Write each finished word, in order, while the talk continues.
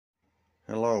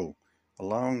Hello. A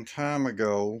long time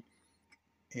ago,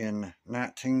 in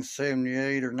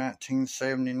 1978 or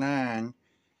 1979,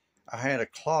 I had a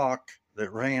clock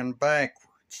that ran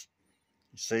backwards.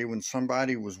 You see, when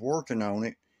somebody was working on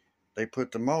it, they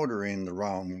put the motor in the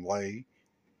wrong way,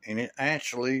 and it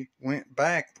actually went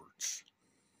backwards.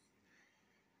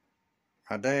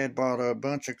 My dad bought a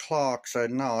bunch of clocks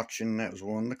at an auction. That was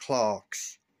one of the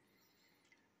clocks.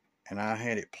 And I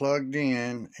had it plugged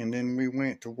in, and then we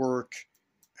went to work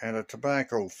at a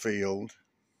tobacco field.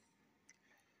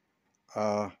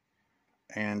 When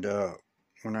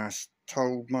I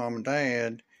told Mom and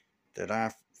Dad that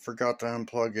I forgot to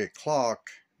unplug that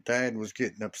clock, Dad was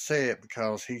getting upset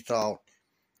because he thought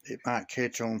it might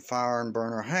catch on fire and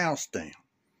burn our house down.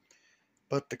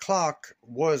 But the clock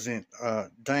wasn't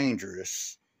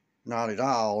dangerous, not at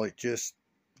all. It just,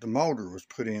 the motor was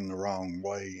put in the wrong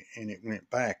way and it went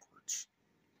backwards.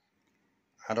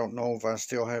 I don't know if I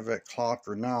still have that clock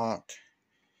or not.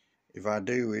 If I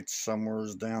do, it's somewhere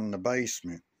down in the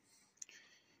basement.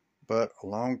 But a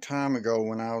long time ago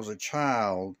when I was a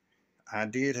child, I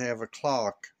did have a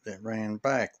clock that ran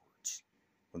backwards.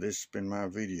 Well, this has been my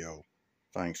video.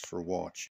 Thanks for watching.